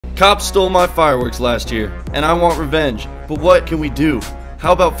Cops stole my fireworks last year, and I want revenge. But what can we do?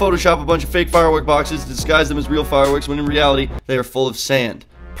 How about Photoshop a bunch of fake firework boxes to disguise them as real fireworks when in reality they are full of sand?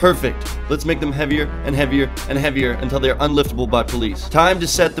 Perfect. Let's make them heavier and heavier and heavier until they are unliftable by police. Time to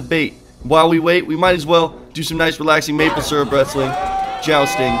set the bait. While we wait, we might as well do some nice relaxing maple syrup wrestling,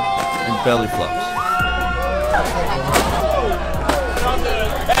 jousting, and belly flops.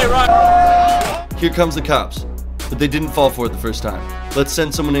 Here comes the cops, but they didn't fall for it the first time. Let's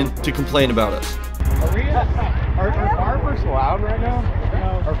send someone in to complain about us. Are fireworks loud right now?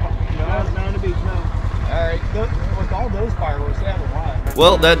 No. No, not on the beach, no. Alright, with all those fireworks, they have a lot.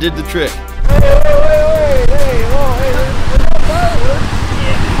 Well, that did the trick. Hey, there's no fireworks.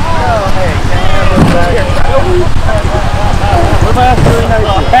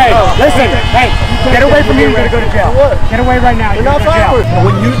 Hey, listen, hey, get away from me, you're gonna go to jail. Get away right now, you're gonna go to jail.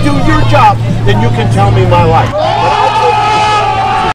 When you do your job, then you can tell me my life.